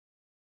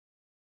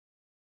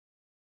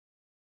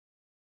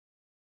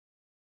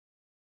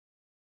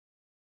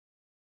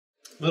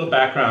little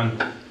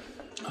background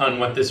on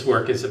what this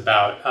work is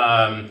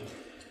about.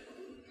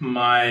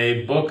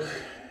 My book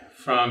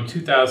from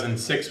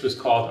 2006 was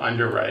called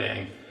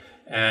Underwriting,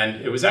 and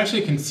it was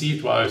actually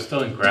conceived while I was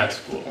still in grad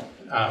school.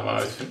 While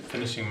I was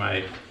finishing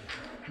my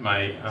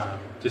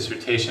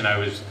dissertation, I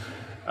was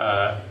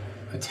a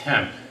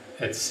temp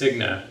at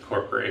Cigna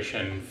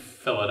Corporation,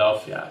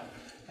 Philadelphia.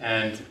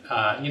 And,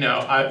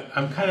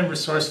 I'm kind of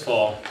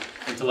resourceful,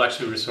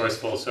 intellectually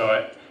resourceful,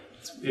 so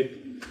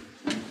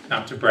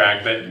not to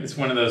brag, but it's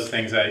one of those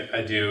things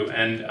I do.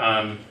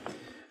 And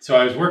so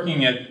I was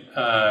working at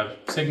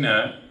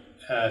Cigna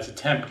as a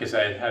temp because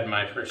I had had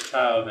my first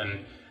child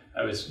and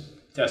I was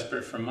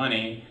desperate for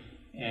money.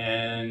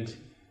 And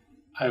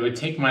I would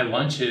take my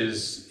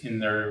lunches in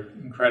their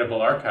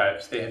incredible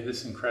archives. They have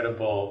this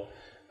incredible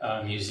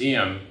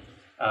museum.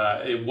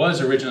 It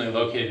was originally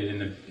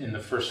located in the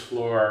first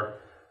floor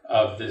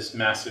of this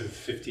massive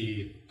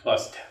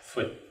 50-plus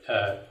foot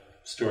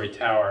story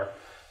tower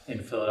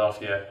in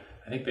Philadelphia.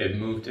 I think they've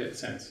moved it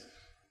since.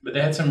 But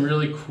they had some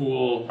really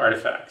cool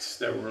artifacts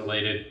that were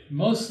related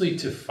mostly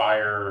to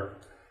fire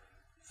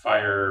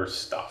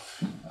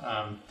stuff.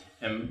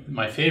 And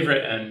my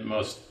favorite and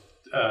most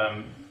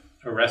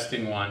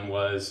arresting one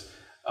was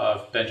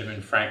of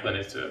Benjamin Franklin.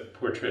 It's a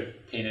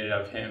portrait painted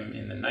of him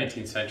in the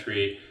 19th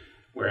century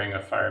wearing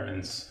a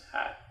fireman's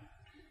hat.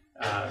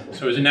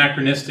 So it was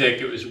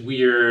anachronistic, it was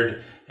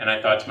weird, and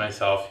I thought to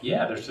myself,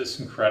 yeah, there's this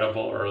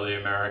incredible early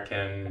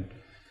American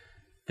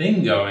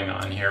thing going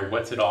on here.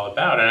 What's it all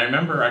about? And I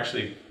remember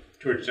actually,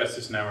 George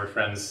Justice and I were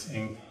friends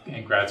in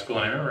grad school,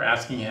 and I remember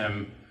asking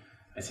him,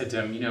 I said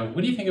to him,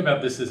 what do you think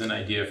about this as an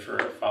idea for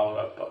a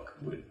follow-up book?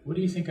 What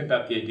do you think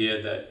about the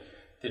idea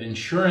that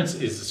insurance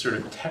is a sort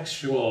of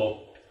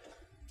textual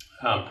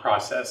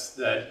process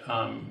that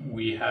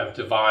we have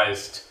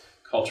devised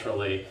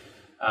culturally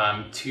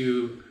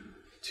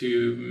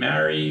to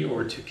marry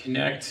or to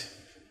connect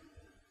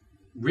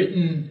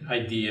written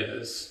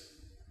ideas,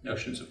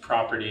 notions of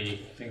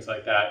property, things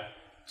like that,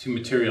 to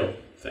material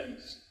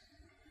things.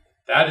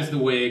 That is the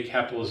way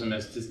capitalism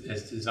is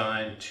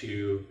designed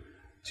to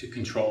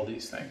control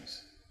these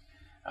things.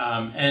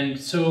 And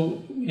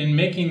so in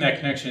making that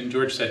connection,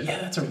 George said, yeah,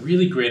 that's a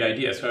really great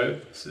idea. So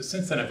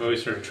since then, I've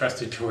always sort of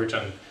trusted George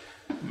on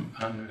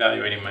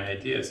evaluating my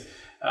ideas.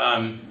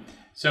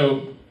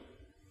 So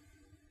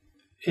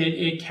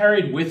it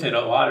carried with it a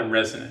lot of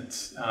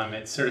resonance.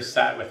 It sort of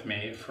sat with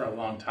me for a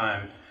long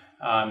time.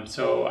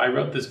 So I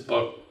wrote this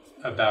book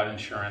about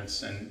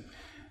insurance, and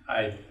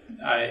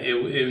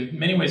in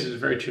many ways, it was a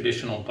very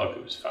traditional book.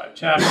 It was 5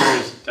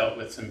 chapters, dealt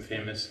with some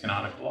famous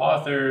canonical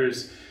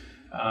authors.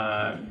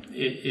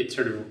 It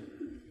sort of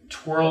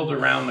twirled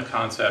around the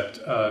concept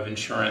of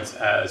insurance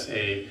as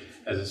a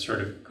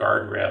sort of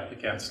guardrail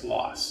against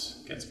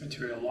loss, against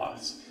material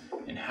loss.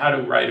 And how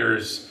do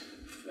writers,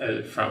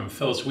 from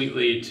Phyllis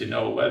Wheatley to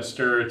Noah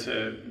Webster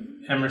to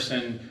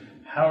Emerson,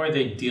 how are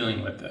they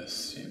dealing with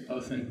this,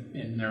 both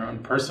in their own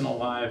personal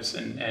lives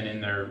and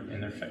in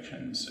their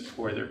fictions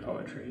or their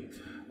poetry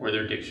or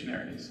their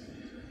dictionaries?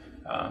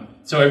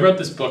 So I wrote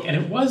this book, and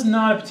it was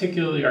not a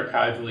particularly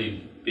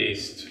archivally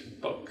based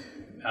book.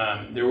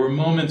 There were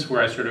moments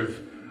where I sort of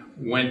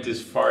went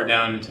as far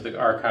down into the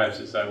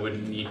archives as I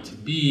would need to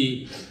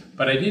be,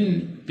 but I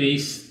didn't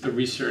base the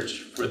research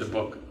for the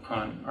book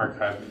on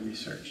archival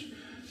research.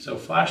 So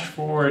flash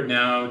forward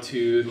now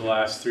to the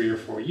last 3 or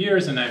 4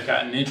 years, and I've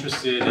gotten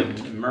interested and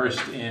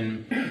immersed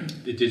in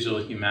the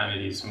digital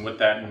humanities and what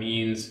that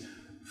means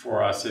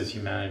for us as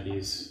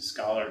humanities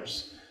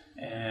scholars.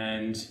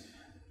 And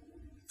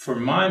for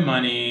my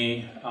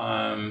money,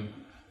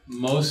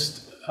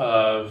 most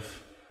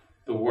of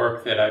the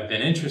work that I've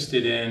been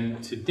interested in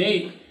to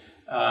date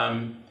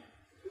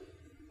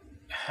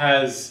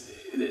has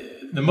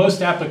the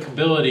most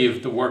applicability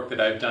of the work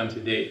that I've done to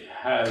date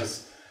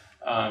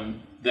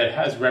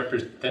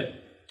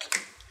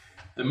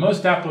the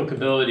most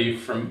applicability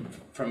from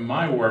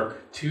my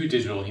work to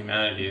digital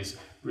humanities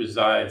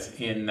resides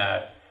in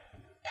that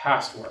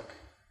past work,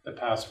 the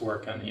past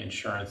work on the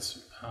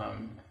insurance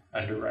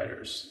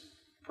underwriters,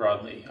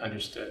 broadly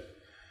understood.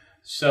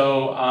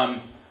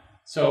 So,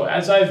 so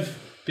as I've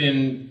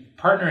been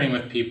partnering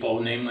with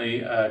people,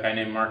 namely a guy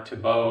named Mark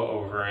Thibault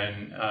over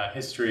in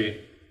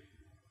history,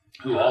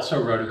 who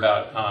also wrote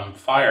about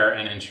fire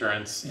and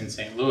insurance in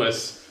St.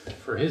 Louis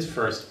for his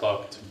first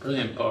book. It's a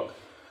brilliant book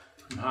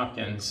from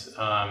Hopkins.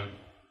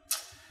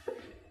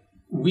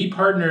 We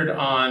partnered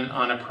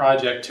on a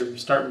project to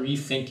start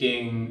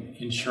rethinking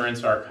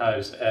insurance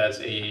archives as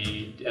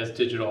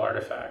digital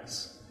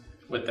artifacts,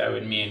 what that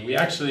would mean. We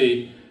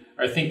actually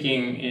are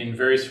thinking in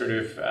very sort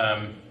of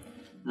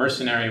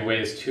mercenary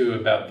ways too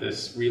about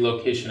this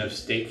relocation of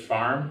State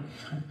Farm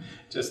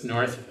just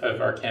north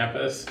of our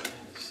campus.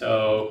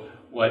 So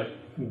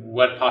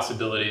what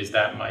possibilities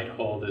that might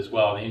hold as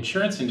well. The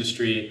insurance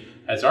industry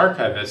as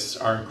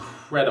archivists are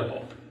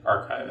incredible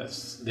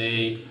archivists.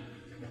 They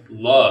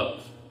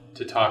love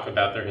to talk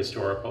about their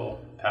historical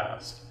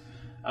past.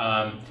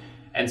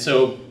 And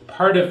so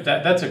part of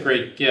that's a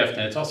great gift,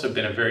 and it's also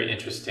been a very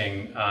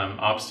interesting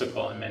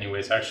obstacle in many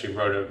ways. I actually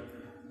wrote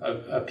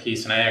a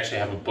piece, and I actually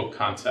have a book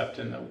concept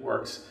in the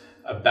works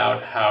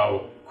about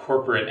how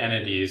corporate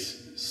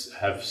entities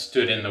have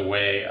stood in the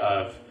way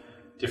of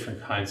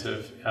different kinds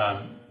of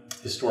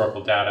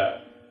historical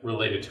data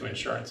related to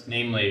insurance,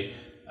 namely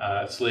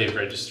slave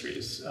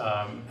registries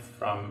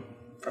from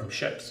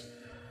ships.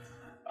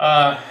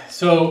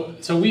 So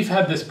we've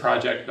had this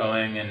project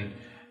going,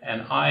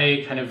 and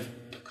I kind of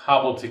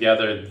cobbled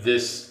together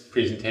this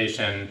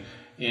presentation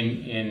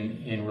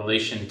in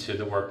relation to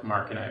the work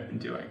Mark and I have been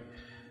doing.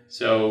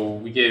 So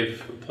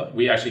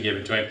we actually gave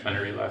a joint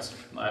plenary last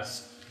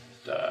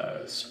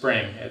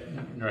spring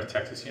at North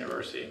Texas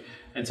University,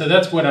 and so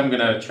that's what I'm going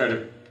to try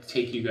to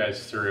take you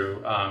guys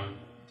through.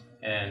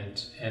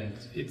 And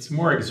it's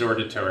more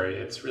exhortatory.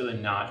 It's really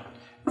not.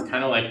 It's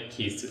kind of like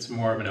Keith's. It's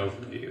more of an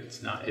overview.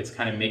 It's not. It's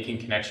kind of making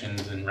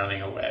connections and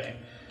running away.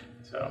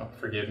 So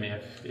forgive me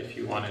if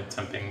you wanted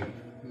something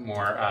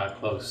more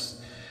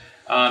close.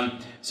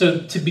 So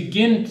to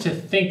begin to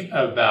think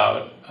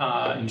about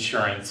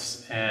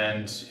insurance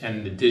and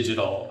the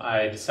digital,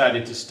 I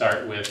decided to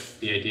start with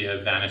the idea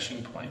of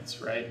vanishing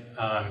points, right?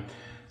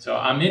 So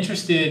I'm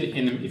interested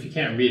in, if you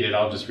can't read it,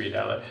 I'll just read it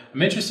out loud.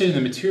 I'm interested in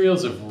the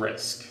materials of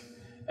risk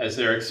as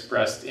they're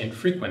expressed in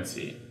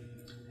frequency.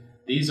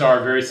 These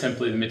are very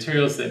simply the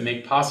materials that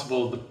make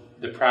possible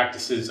the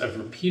practices of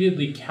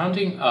repeatedly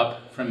counting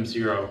up from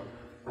zero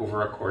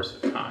over a course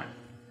of time.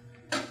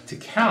 To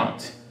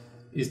count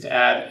is to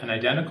add an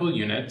identical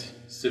unit,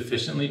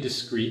 sufficiently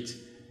discrete,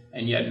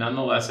 and yet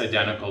nonetheless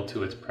identical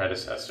to its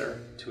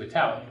predecessor, to a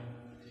tally.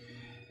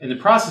 In the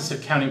process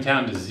of counting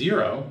down to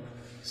zero,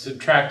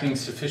 subtracting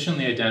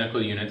sufficiently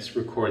identical units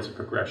records a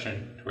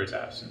progression towards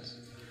absence.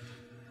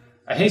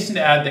 I hasten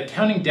to add that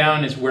counting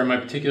down is where my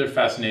particular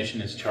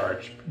fascination is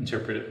charged,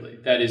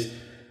 interpretively. That is,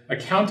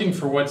 accounting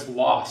for what's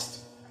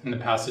lost in the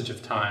passage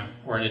of time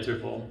or an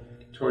interval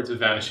towards a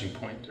vanishing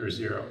point or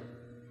zero.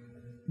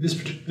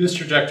 This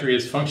trajectory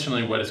is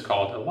functionally what is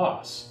called a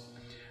loss.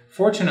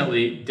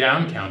 Fortunately,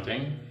 down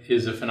counting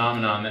is a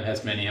phenomenon that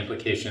has many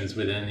implications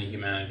within the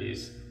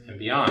humanities and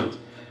beyond.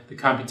 The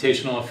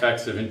computational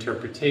effects of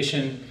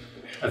interpretation,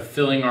 of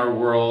filling our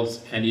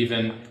worlds, and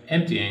even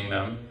emptying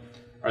them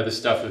are the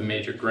stuff of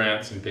major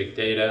grants and big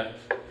data.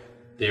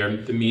 They are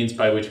the means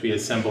by which we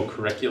assemble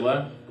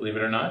curricula, believe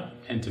it or not,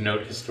 and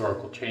denote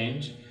historical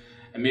change.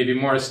 And maybe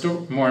more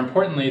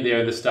importantly, they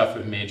are the stuff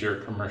of major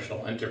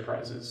commercial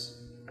enterprises.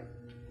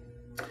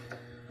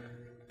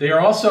 They are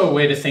also a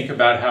way to think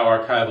about how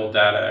archival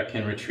data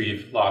can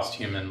retrieve lost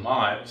human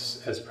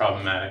lives, as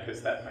problematic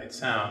as that might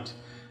sound.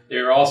 They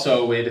are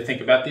also a way to think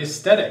about the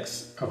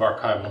aesthetics of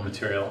archival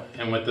material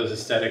and what those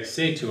aesthetics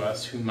say to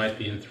us who might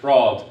be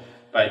enthralled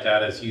by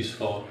data's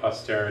useful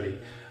austerity.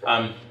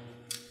 I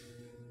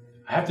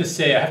have to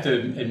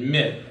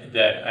admit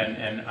that,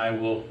 and I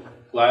will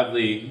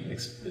gladly,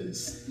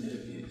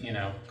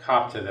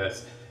 cop to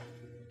this.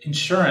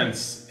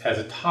 Insurance as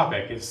a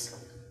topic is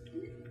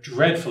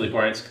dreadfully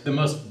boring. It's the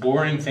most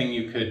boring thing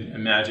you could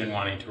imagine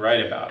wanting to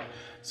write about.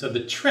 So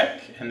the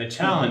trick and the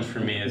challenge for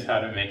me is how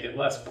to make it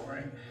less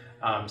boring.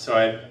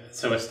 So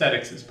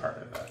aesthetics is part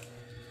of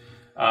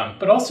that.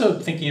 But also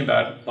thinking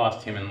about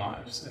lost human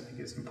lives, I think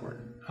is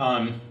important.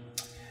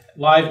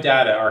 Live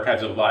data,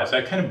 archives of lives.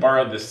 I kind of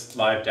borrowed this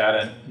live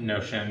data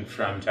notion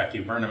from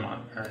Jackie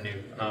Vernemont, our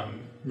new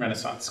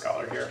Renaissance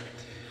scholar here.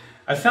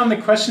 I found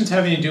that questions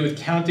having to do with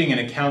counting and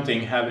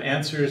accounting have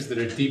answers that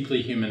are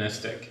deeply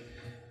humanistic.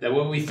 That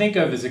what we think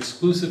of as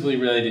exclusively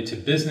related to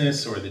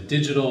business or the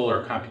digital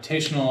or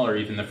computational or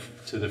even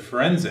to the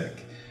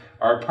forensic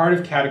are a part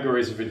of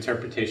categories of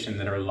interpretation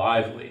that are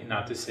lively,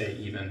 not to say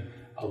even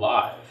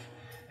alive.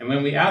 And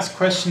when we ask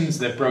questions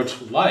that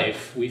broach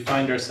life, we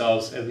find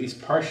ourselves at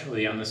least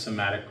partially on the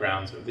somatic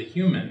grounds of the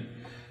human.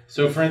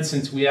 So for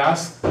instance, we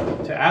ask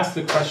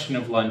the question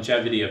of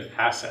longevity of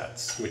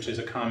assets, which is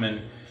a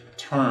common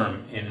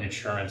term in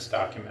insurance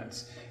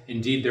documents.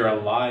 Indeed, their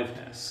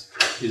aliveness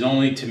is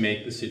only to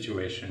make the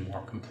situation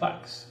more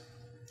complex.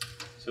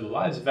 So the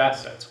lives of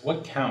assets,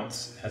 what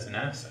counts as an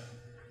asset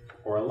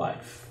or a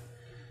life?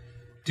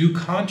 Do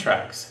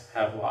contracts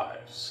have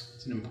lives?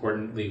 It's an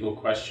important legal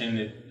question.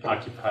 It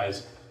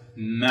occupies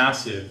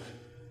massive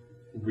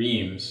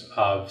reams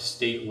of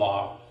state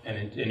law,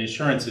 and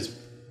insurance is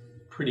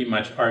pretty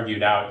much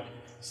argued out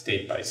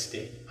state by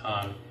state.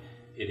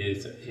 It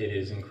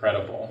is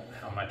incredible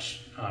how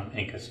much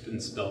ink has been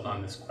spilled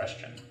on this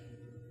question.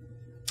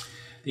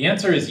 The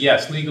answer is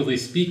yes, legally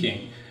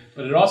speaking,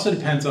 but it also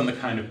depends on the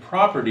kind of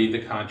property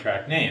the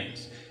contract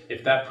names.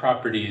 If that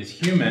property is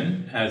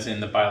human, as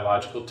in the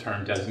biological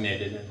term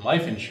designated in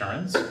life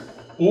insurance,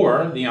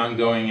 or the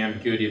ongoing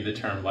ambiguity of the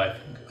term life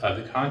of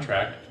the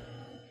contract,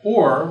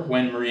 or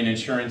when marine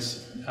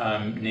insurance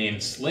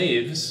named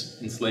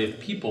slaves, enslaved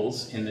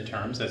peoples in the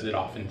terms, as it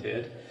often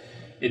did,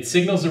 it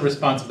signals a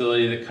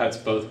responsibility that cuts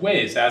both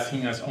ways,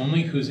 asking us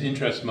only whose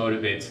interest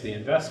motivates the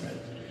investment.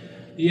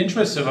 The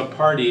interests of a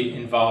party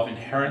involve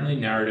inherently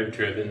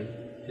narrative-driven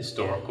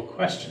historical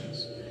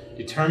questions.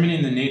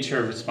 Determining the nature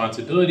of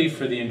responsibility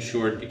for the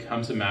insured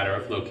becomes a matter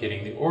of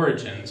locating the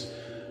origins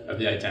of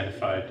the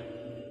identified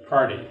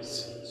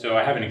parties. So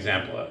I have an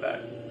example of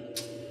that.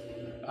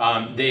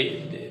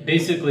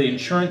 Basically,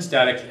 insurance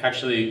data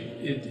actually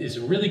is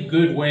a really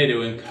good way to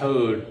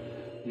encode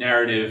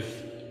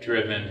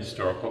narrative-driven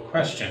historical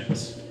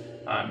questions.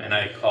 And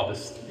I call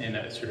this, in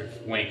a sort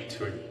of wink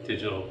toward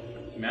digital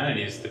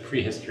humanities, the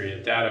prehistory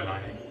of data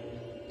mining.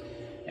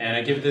 And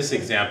I give this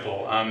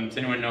example. Does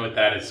anyone know what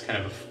that is?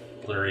 Kind of a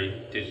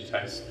blurry,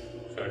 digitized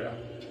photo.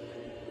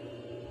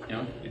 You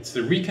know, it's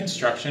the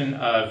reconstruction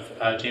of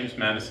James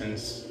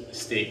Madison's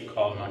estate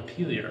called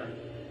Montpelier.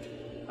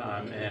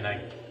 And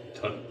I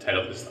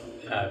titled this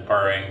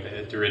borrowing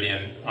the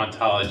Derridian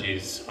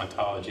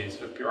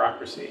ontologies of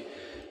bureaucracy.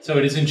 So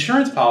it is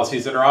insurance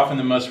policies that are often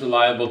the most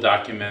reliable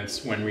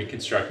documents when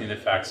reconstructing the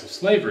facts of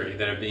slavery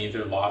that have been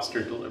either lost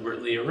or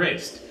deliberately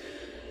erased.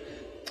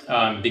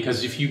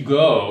 Because if you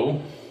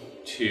go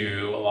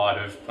to a lot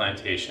of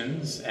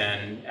plantations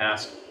and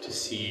ask to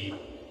see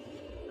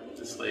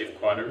the slave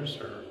quarters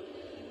or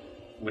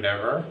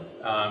whatever,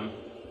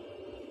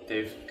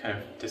 they've kind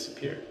of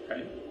disappeared,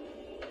 right?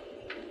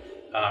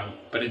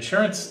 But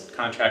insurance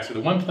contracts are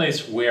the one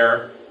place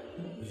where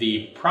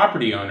the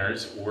property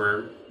owners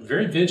were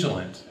very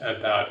vigilant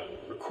about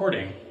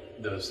recording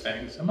those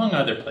things, among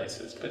other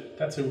places, but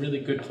that's a really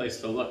good place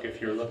to look if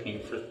you're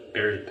looking for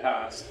buried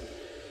past.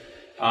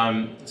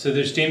 So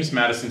there's James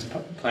Madison's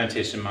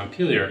plantation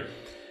Montpelier.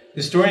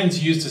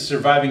 Historians used a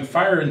surviving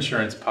fire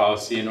insurance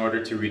policy in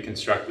order to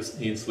reconstruct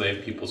the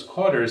enslaved people's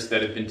quarters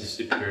that had been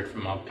disappeared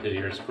from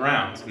Montpelier's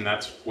grounds, and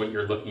that's what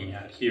you're looking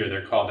at here.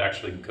 They're called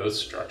actually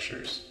ghost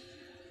structures.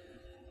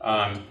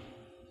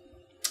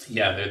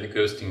 Yeah, they're the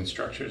ghosting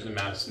structures in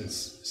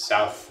Madison's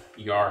South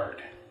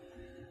Yard.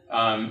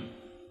 And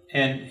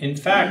in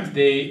fact,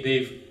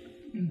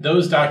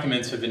 those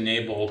documents have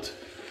enabled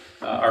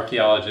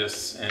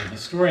archaeologists and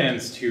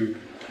historians to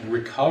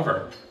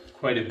recover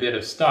quite a bit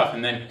of stuff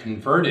and then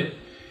convert it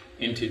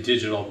into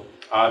digital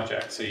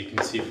objects. So you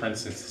can see, for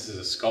instance, this is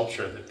a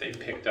sculpture that they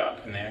picked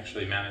up and they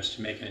actually managed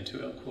to make it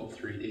into a cool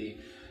 3D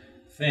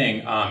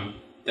thing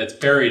that's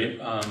buried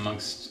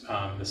amongst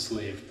the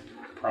slave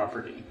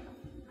property.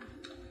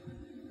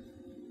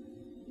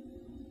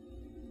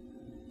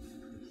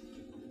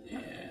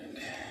 And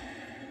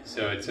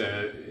so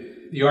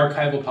the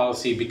archival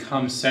policy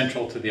becomes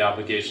central to the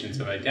obligations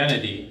of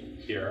identity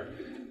here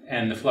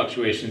and the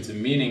fluctuations of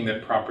meaning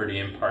that property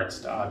imparts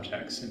to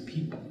objects and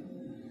people.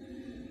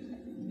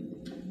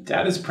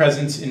 Data's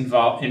presence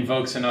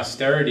invokes an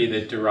austerity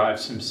that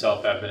derives from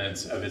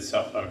self-evidence of its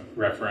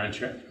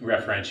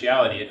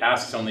self-referentiality. It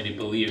asks only to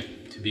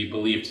be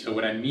believed. So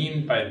what I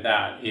mean by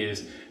that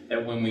is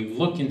that when we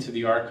look into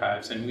the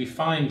archives and we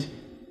find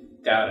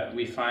data,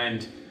 we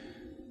find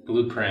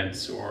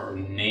blueprints or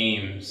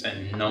names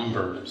and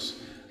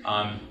numbers,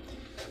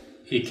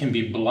 it can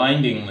be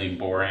blindingly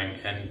boring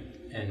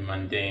and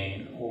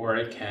mundane, or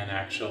it can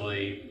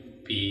actually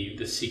be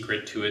the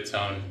secret to its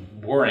own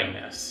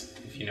boringness,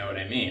 if you know what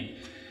I mean.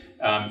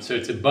 So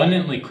it's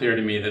abundantly clear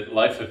to me that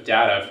life of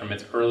data from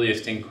its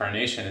earliest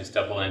incarnation as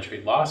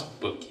double-entry lost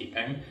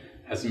bookkeeping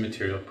has a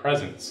material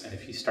presence. And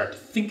if you start to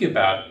think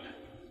about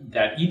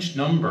that, each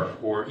number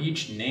or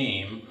each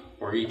name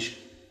or each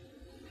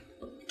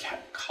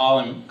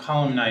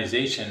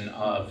columnization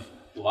of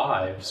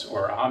lives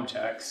or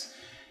objects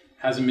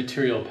has a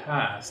material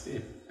past,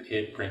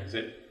 it brings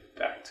it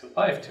back to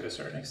life to a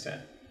certain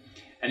extent.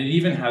 And it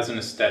even has an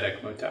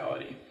aesthetic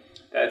modality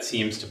that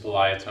seems to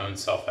belie its own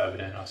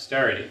self-evident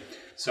austerity.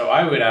 So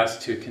I would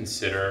ask to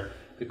consider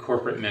the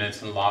corporate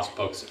minutes and lost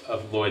books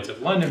of Lloyd's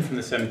of London from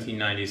the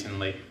 1790s and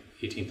late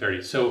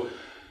 1830s. So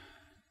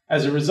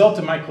as a result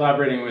of my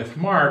collaborating with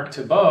Mark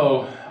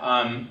Thibault,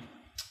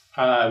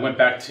 I went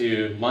back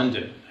to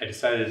London. I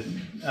decided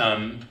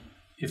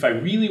if I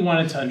really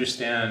wanted to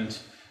understand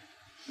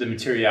the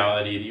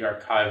materiality, the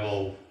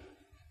archival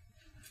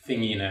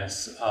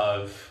thinginess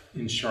of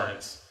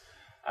insurance,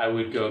 I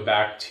would go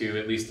back to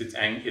at least its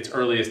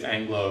earliest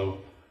Anglo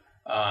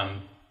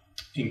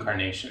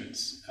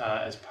incarnations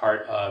as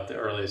part of the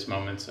earliest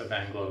moments of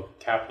Anglo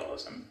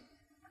capitalism.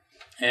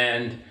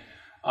 And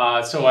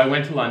so I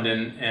went to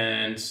London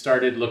and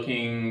started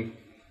looking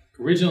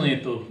originally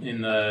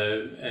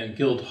in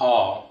Guild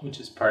Hall, which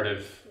is part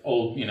of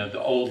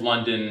the old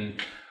London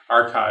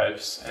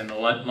archives, and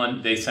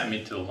they sent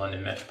me to the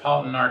London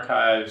Metropolitan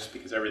Archives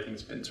because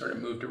everything's been sort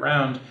of moved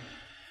around.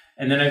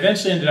 And then I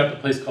eventually ended up at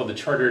a place called the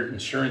Chartered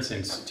Insurance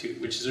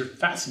Institute, which is a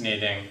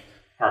fascinating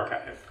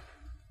archive.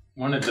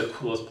 One of the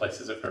coolest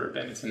places I've ever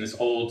been. It's in this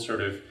old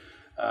sort of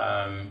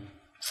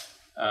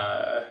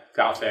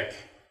Gothic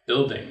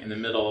building in the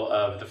middle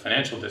of the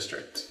financial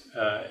district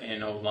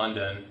in old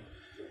London,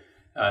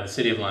 the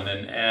city of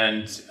London.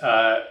 And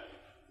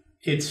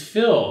it's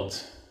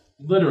filled,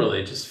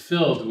 literally just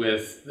filled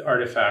with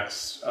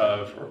artifacts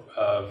of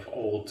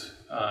old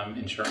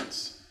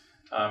insurance,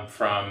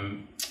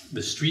 from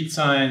the street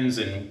signs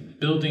and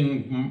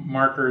building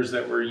markers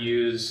that were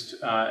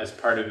used as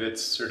part of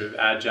its sort of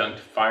adjunct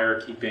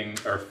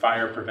firekeeping or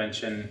fire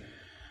prevention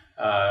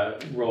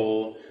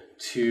role,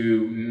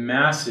 to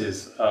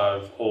masses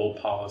of old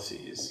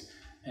policies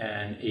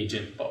and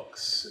agent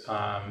books,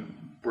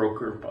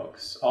 broker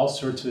books, all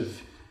sorts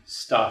of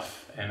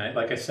stuff. And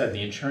like I said,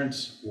 the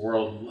insurance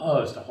world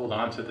loves to hold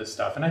on to this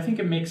stuff. And I think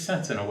it makes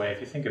sense in a way if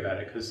you think about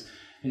it, because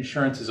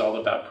insurance is all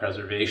about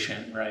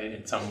preservation, right?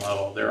 At some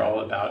level, they're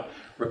all about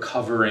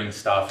recovering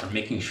stuff or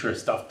making sure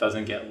stuff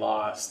doesn't get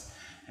lost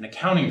and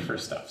accounting for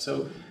stuff.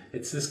 So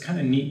it's this kind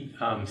of neat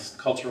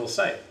cultural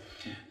site.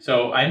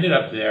 So I ended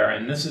up there,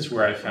 and this is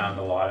where I found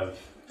a lot of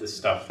the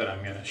stuff that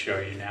I'm going to show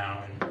you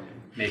now and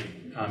make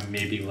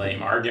maybe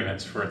lame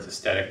arguments for its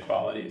aesthetic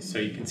qualities. So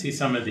you can see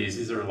some of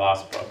these are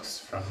lost books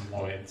from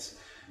Lloyd's.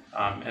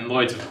 And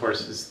Lloyd's, of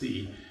course, is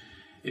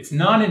it's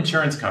not an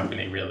insurance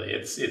company, really.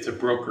 It's a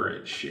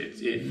brokerage.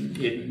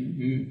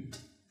 It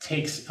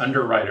takes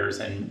underwriters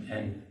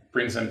and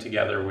brings them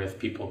together with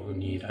people who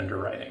need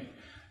underwriting.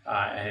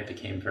 And it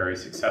became very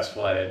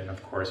successful at it, and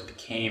of course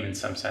became, in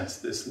some sense,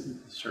 this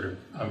sort of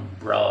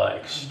umbrella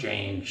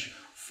exchange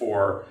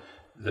for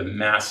the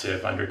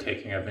massive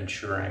undertaking of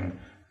insuring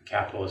the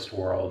capitalist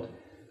world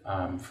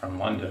from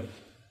London.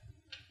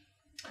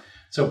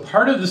 So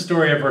part of the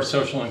story of our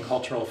social and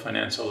cultural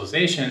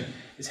financialization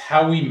is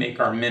how we make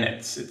our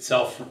minutes,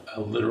 itself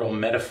a literal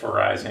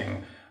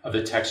metaphorizing of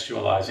the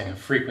textualizing of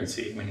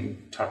frequency. When you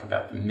talk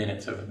about the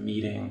minutes of a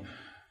meeting,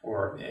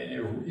 or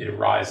it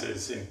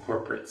arises in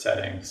corporate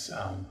settings,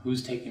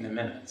 who's taking the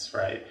minutes,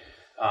 right?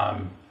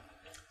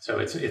 So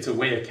it's a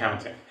way of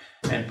counting.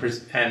 And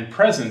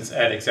presence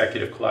at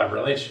executive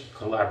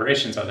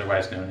collaborations,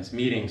 otherwise known as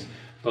meetings,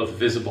 both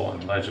visible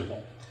and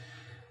legible.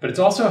 But it's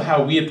also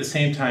how we, at the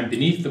same time,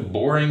 beneath the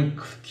boring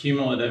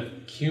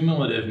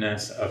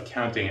cumulativeness of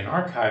counting and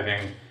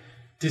archiving,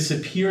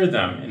 disappear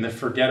them in the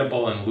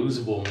forgettable and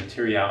losable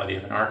materiality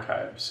of an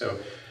archive. So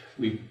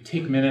we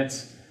take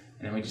minutes,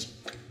 and then we just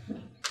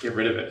get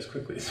rid of it as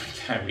quickly as we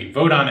can. We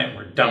vote on it,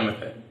 we're done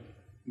with it.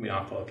 We don't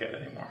have to look at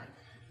it anymore.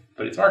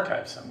 But it's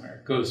archived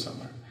somewhere, it goes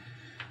somewhere.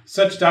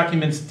 Such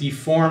documents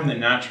deform the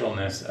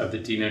naturalness of the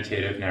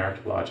denotative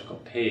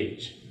narratological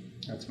page.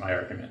 That's my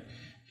argument.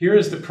 Here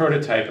is the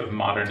prototype of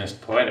modernist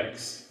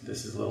poetics.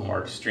 This is a little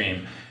more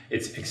extreme.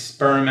 It's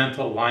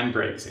experimental line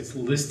breaks. It's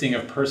listing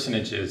of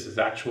personages as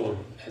actual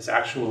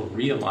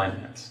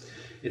realignments.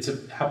 It's a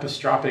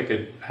apostrophic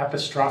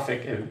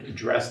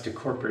address to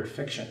corporate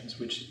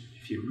fictions, which,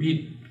 if you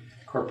read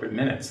corporate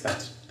minutes,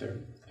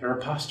 they're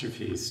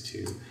apostrophes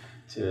to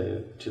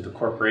the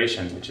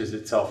corporation, which is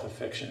itself a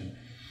fiction.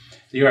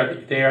 They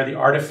are the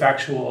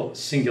artifactual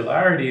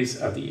singularities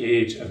of the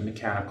age of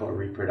mechanical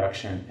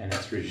reproduction and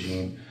its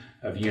regime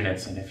of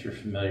units. And if you're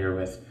familiar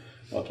with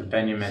Walter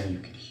Benjamin, you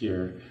could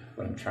hear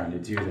what I'm trying to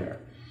do there.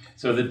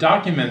 So the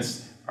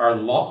documents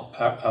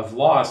of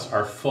loss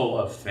are full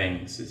of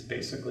things, is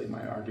basically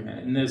my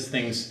argument. And those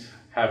things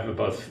have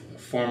both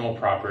formal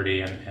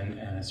property and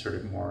a sort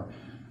of more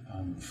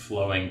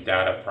flowing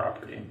data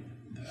property,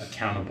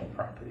 accountable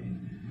property.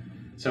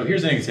 So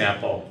here's an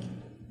example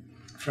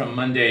from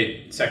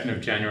Monday, 2nd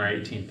of January,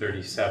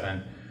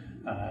 1837.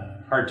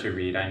 Hard to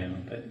read, I know,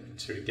 but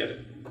sort of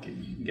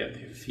you can get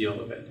the feel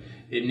of it.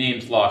 It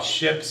names lost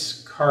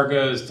ships,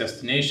 cargoes,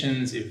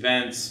 destinations,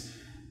 events,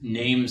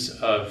 names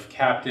of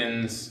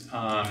captains.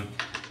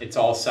 It's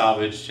all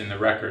salvaged in the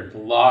record. The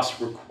loss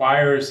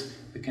requires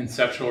the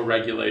conceptual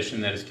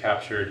regulation that is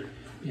captured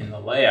in the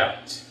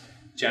layout.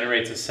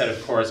 Generates a set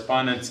of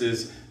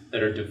correspondences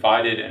that are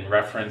divided and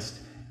referenced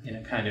in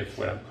a kind of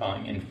what I'm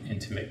calling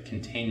intimate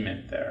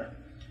containment there.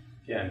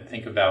 Again,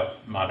 think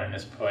about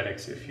modernist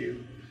poetics if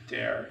you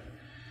dare.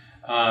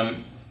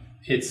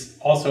 It's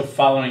also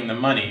following the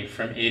money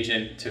from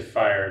agent to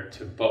fire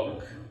to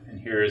book. And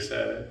here's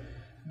the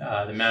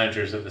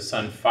managers of the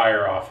Sun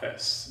Fire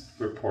Office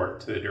report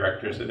to the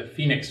directors of the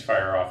Phoenix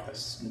Fire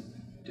Office.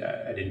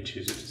 I didn't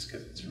choose it just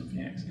because it's from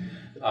Phoenix,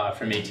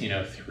 from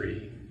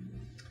 1803.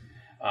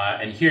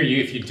 And here,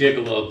 if you dig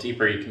a little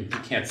deeper, you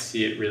can't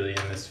see it really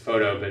in this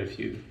photo, but if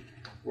you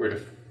were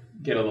to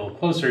get a little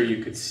closer,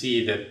 you could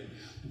see that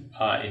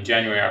in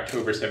January,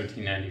 October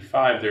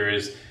 1795,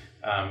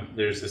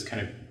 there's this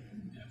kind of,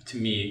 to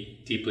me,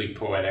 deeply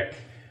poetic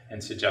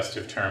and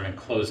suggestive term,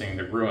 enclosing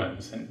the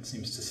ruins, and it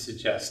seems to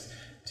suggest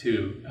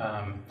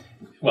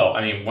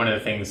one of the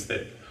things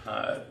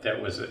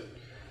that was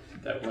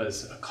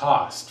a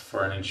cost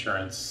for an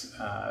insurance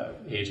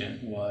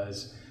agent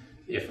was,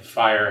 if a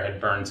fire had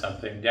burned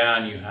something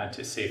down, you had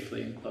to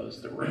safely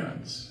enclose the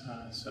ruins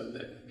so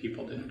that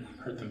people didn't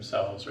hurt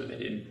themselves or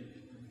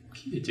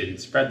it didn't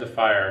spread the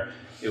fire.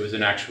 It was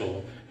an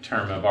actual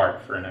term of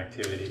art for an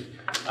activity.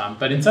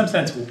 But in some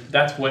sense,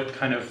 that's what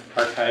kind of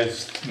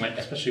archives,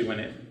 especially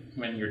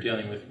when you're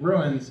dealing with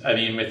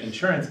with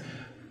insurance,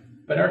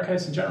 but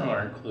archives in general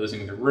are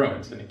enclosing the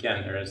ruins. And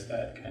again, there is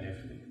that kind of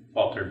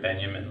Walter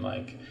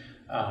Benjamin-like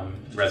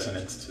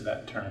resonance to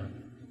that term.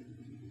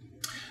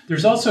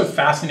 There's also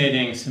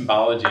fascinating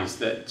symbologies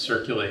that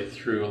circulate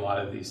through a lot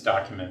of these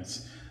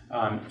documents.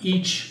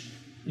 Each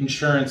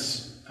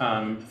insurance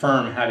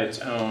firm had its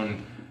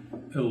own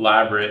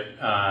elaborate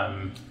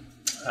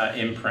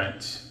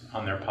imprint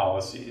on their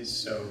policies.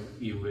 So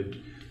you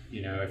would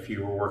if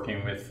you were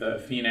working with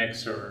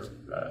Phoenix or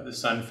the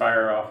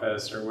Sunfire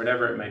office or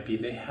whatever it might be,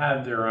 they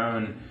had their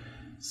own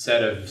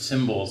set of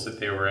symbols that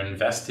they were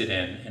invested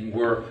in and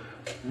were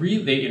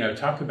really,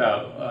 talk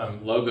about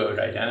logoed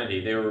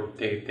identity.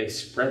 They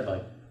spread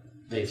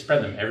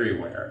them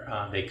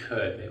everywhere.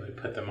 They would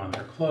put them on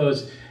their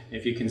clothes.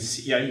 If you can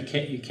see, you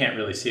can't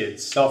really see it.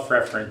 It's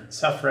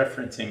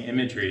self-referencing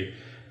imagery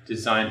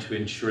designed to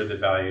ensure the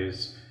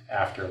values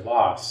after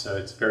loss. So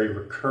it's very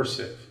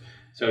recursive.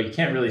 So you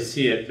can't really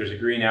see it. There's a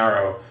green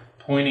arrow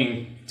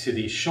pointing to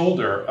the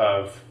shoulder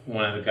of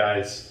one of the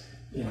guys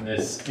in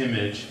this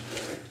image,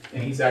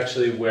 and he's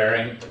actually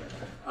wearing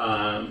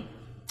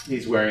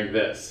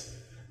this.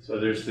 So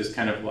there's this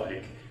kind of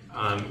like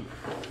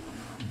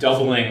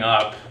doubling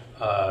up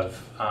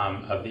of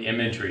the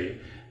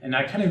imagery, and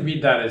I kind of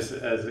read that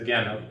as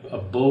again a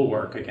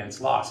bulwark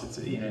against loss.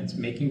 It's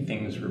making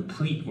things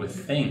replete with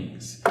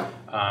things,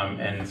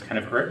 and it's kind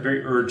of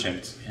very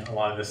urgent in a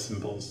lot of the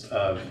symbols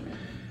of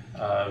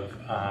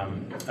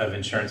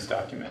insurance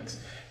documents.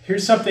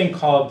 Here's something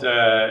called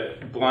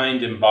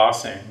blind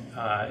embossing.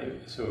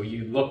 So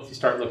you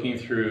start looking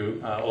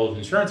through old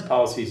insurance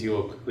policies, you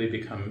will quickly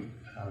become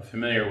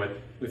familiar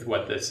with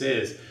what this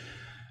is,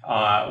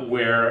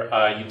 where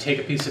you take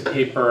a piece of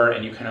paper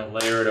and you kind of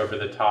layer it over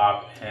the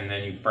top, and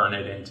then you burn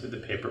it into the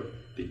paper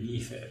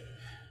beneath it,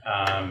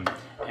 and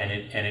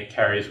it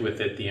carries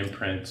with it the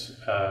imprint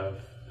of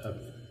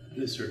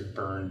the sort of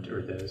burned,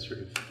 or the sort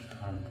of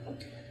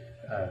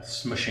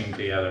smushing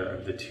together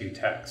of the two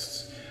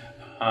texts.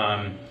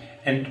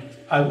 And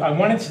I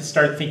wanted to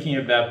start thinking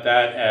about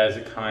that as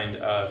a kind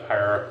of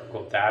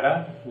hierarchical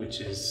data,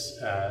 which is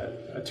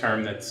a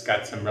term that's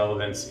got some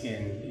relevance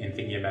in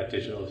thinking about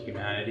digital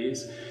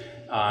humanities.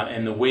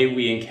 And the way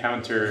we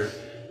encounter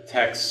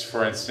texts,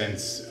 for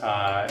instance,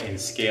 in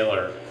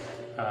Scalar,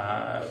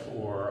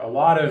 or a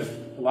lot of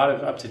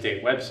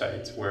up-to-date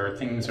websites where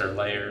things are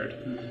layered,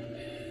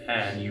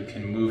 and you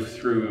can move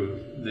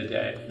through the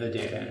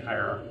data in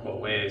hierarchical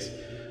ways.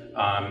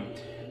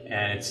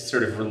 And it's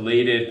sort of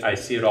related, I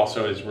see it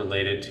also as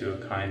related to a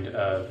kind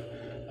of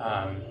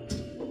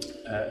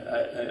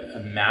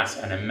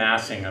an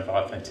amassing of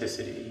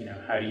authenticity.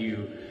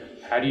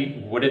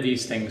 What are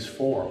these things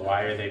for?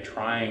 Why are they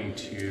trying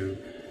to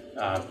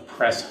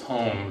press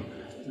home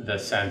the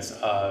sense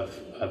of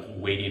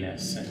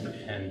weightiness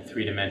and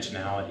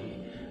three-dimensionality?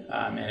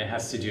 And it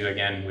has to do,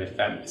 again, with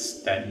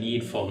that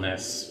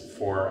needfulness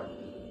for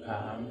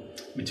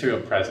material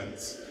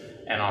presence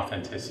and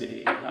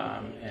authenticity,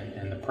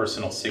 and the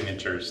personal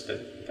signatures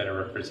that are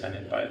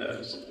represented by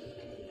those.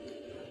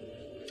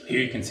 Here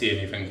you can see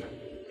an even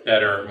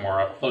better, more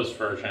up-close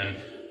version,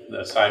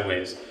 the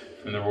sideways,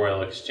 from the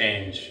Royal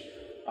Exchange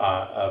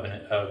of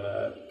an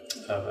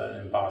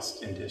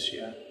embossed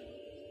indicia.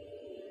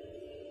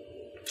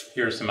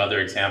 Here are some other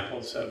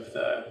examples of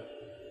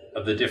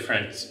the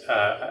different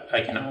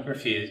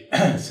iconographies,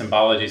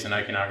 symbologies and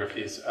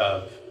iconographies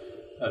of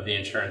the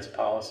insurance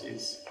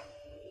policies.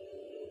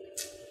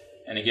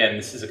 And again,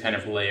 this is a kind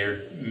of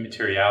layered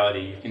materiality.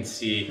 You can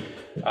see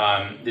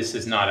this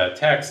is not a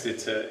text;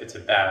 it's a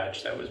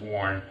badge that was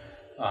worn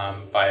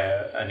by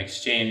an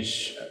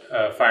exchange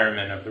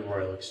fireman of the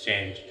Royal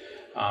Exchange.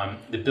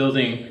 The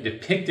building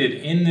depicted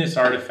in this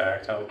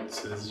artifact, so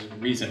this is the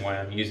reason why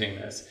I'm using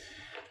this,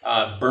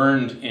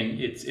 burned in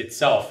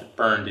itself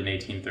burned in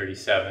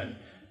 1837.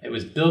 It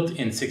was built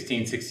in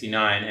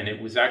 1669, and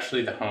it was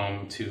actually the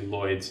home to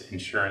Lloyd's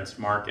insurance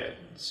market.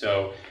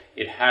 So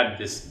it had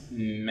this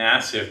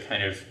massive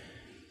kind of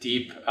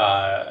deep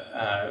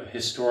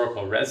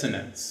historical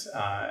resonance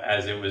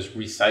as it was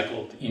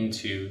recycled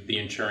into the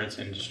insurance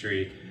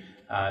industry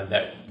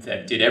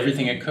that did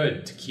everything it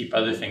could to keep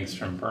other things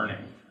from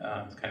burning.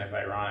 It's kind of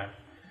ironic.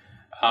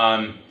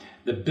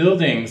 The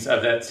buildings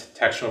of that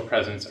textual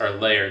presence are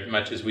layered,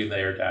 much as we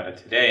layer data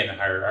today in the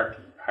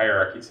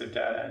hierarchies of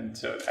data. And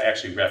so I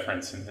actually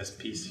reference in this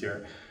piece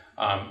here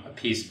a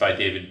piece by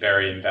David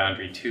Berry in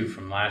Boundary 2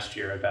 from last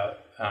year about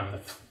the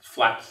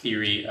flat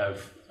theory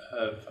of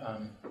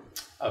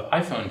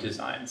iPhone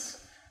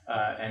designs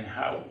and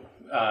how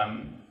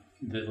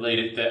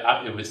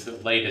it was the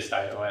latest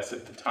iOS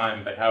at the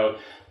time, but how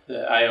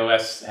the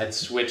iOS had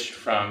switched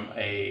from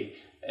a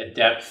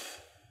depth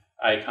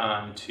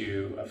icon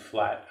to a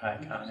flat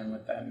icon and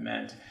what that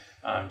meant.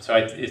 So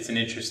it's an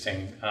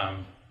interesting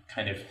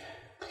kind of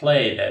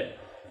play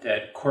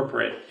that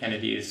corporate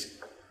entities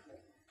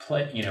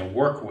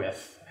work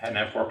with and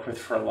have worked with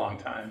for a long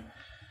time.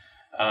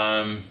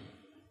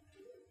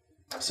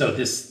 So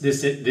this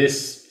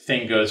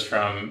thing goes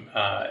from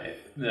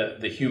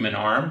the human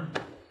arm,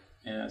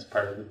 as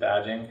part of the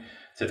badging,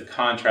 to the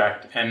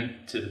contract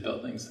and to the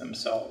buildings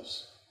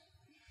themselves.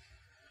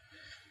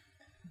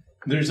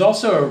 There's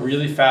also a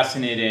really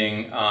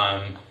fascinating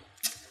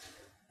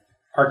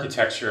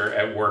architecture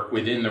at work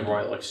within the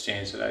Royal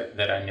Exchange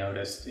that I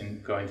noticed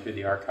in going through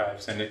the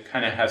archives, and it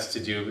kind of has to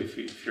do,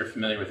 if you're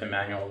familiar with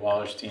Emanuel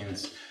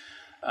Wallerstein's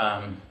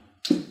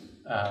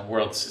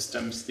world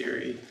systems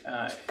theory,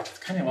 it's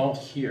kind of all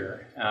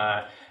here,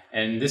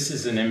 And this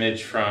is an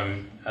image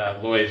from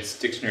Lloyd's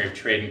Dictionary of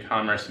Trade and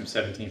Commerce from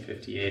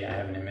 1758. I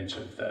have an image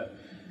of the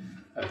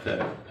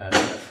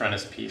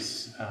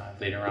frontispiece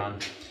later on.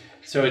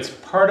 So it's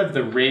part of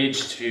the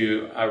rage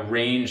to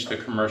arrange the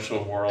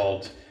commercial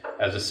world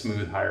as a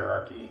smooth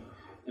hierarchy.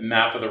 The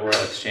map of the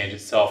Royal Exchange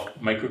itself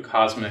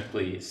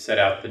microcosmically set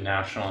out the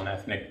national and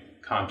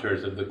ethnic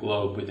contours of the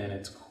globe within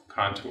its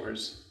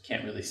contours.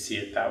 Can't really see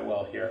it that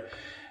well here.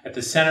 At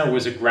the center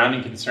was a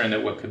grounding concern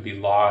that what could be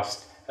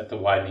lost at the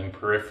widening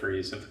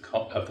peripheries of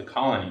the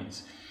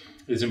colonies.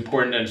 It is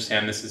important to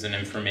understand this is an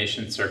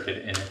information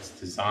circuit in its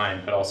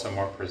design, but also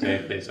more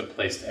prosaically as a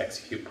place to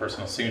execute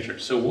personal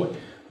signatures. So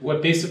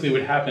what basically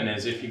would happen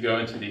is if you go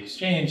into the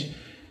exchange,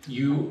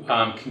 you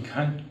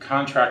can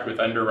contract with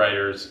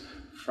underwriters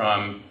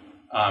from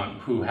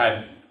who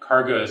had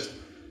cargoes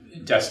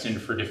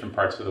destined for different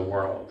parts of the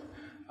world.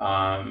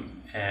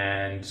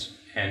 And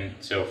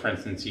so, for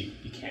instance, you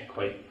can't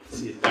quite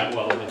see it that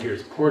well, but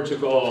here's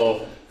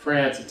Portugal,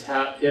 France,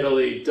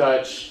 Italy,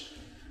 Dutch,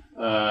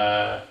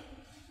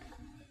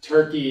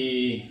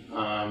 Turkey,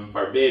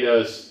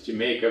 Barbados,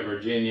 Jamaica,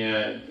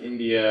 Virginia,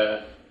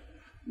 India,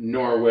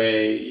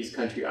 Norway, East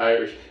Country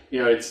Irish.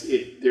 You know,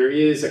 there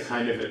is a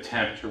kind of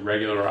attempt to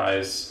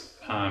regularize,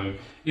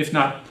 if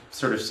not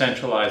sort of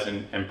centralize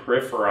and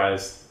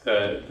peripheralize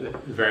the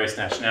various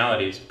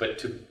nationalities, but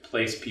to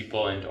place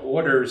people into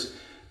orders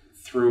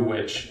through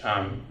which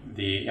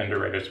the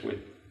underwriters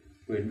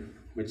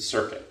would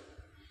circuit.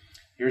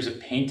 Here's a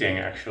painting,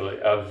 actually,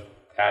 of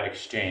that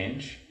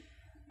exchange.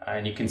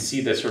 And you can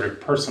see the sort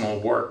of personal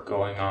work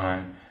going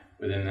on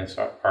within this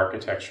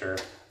architecture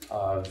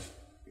of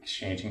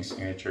exchanging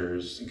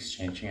signatures,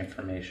 exchanging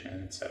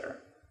information, etc.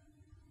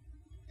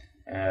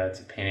 It's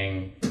a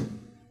painting.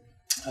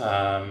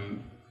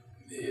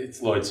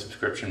 It's Lloyd's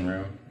subscription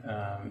room.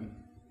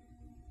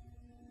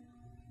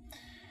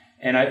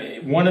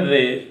 And one of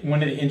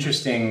the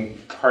interesting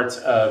parts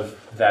of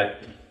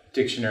that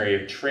Dictionary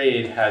of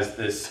Trade has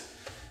this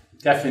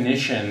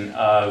definition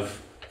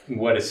of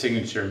what a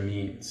signature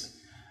means.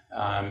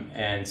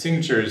 And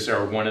signatures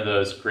are one of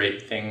those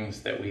great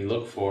things that we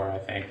look for, I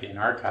think, in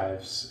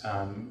archives.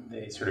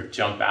 They sort of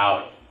jump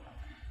out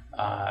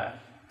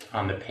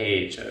on the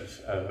page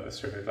of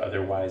sort of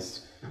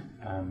otherwise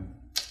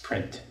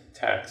print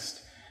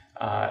text.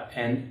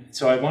 And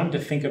so I wanted to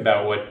think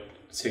about what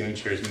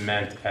signatures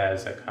meant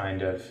as a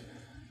kind of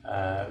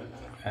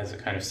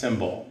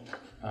symbol,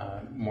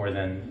 more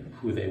than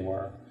who they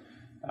were.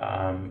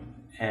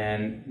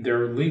 And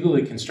they're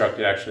legally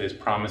constructed actually as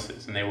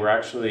promises, and they were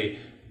actually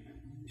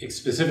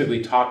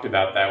specifically talked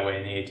about that way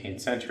in the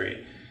 18th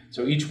century.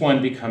 So each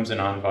one becomes an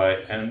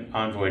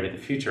envoy to the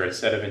future, a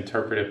set of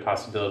interpretive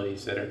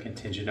possibilities that are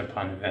contingent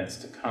upon events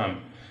to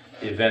come.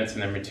 The events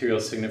and their material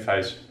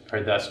signifiers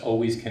are thus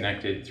always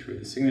connected through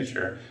the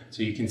signature.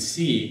 So you can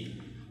see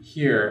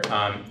here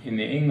in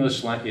the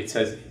English language, it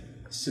says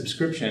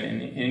subscription in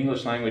the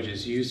English language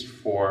is used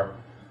for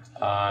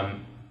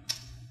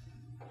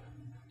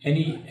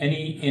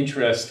any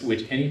interest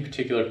which any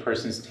particular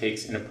person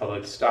takes in a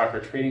public stock or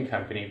trading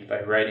company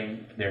by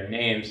writing their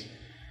names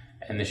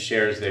and the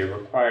shares they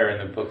require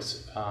in the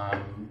books, blah,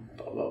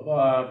 blah, blah,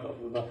 blah,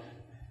 blah, blah.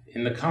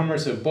 In the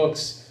commerce of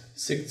books,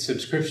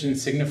 subscription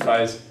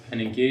signifies an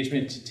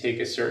engagement to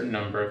take a certain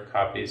number of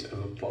copies of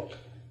a book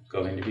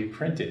going to be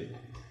printed.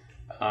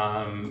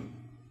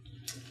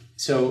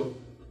 So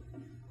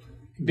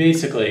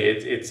basically,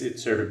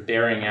 it's sort of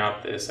bearing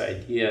out this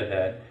idea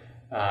that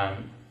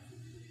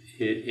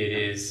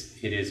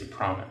it is a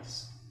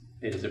promise.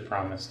 It is a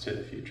promise to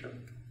the future.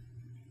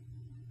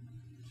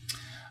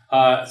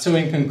 So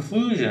in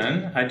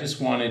conclusion, I just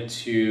wanted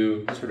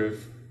to sort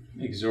of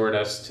exhort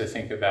us to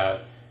think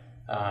about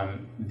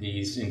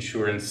these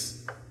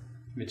insurance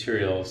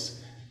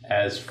materials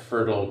as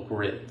fertile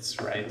grids,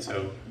 right?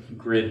 So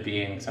grid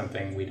being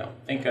something we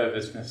don't think of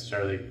as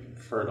necessarily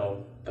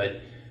fertile,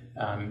 but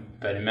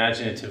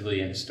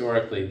imaginatively and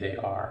historically they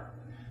are.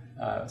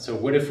 So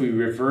what if we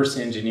reverse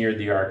engineered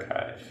the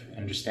archive,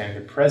 understanding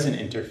the present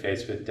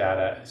interface with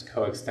data as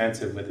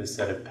coextensive with a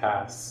set of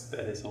pasts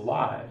that is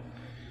alive?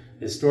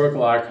 The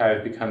historical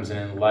archive becomes an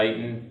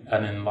enlivened,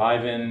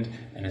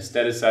 and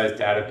aestheticized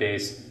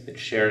database that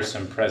shares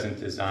some present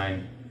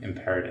design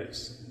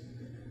imperatives.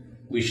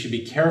 We should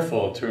be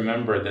careful to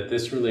remember that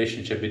this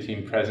relationship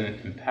between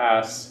present and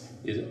past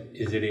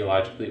is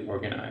ideologically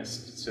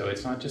organized. So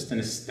it's not just an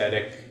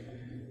aesthetic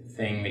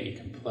thing that you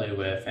can play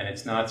with, and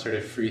it's not sort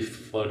of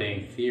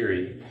free-floating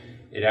theory.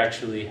 It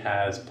actually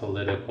has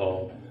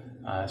political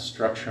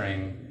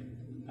structuring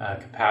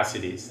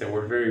capacities that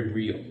were very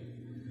real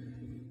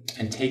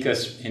and take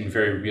us in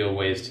very real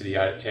ways to the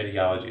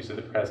ideologies of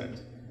the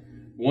present.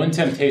 One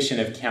temptation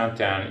of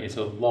Countdown is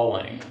a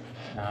lulling,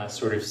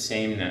 sort of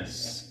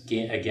sameness,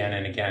 again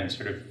and again,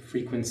 sort of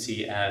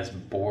frequency as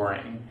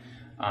boring.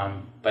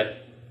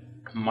 But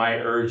my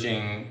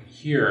urging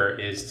here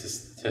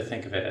is to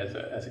think of it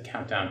as a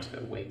countdown to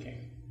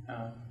waking.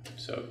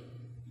 So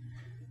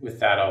with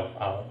that,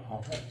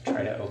 I'll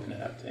try to open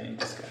it up to any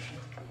discussion.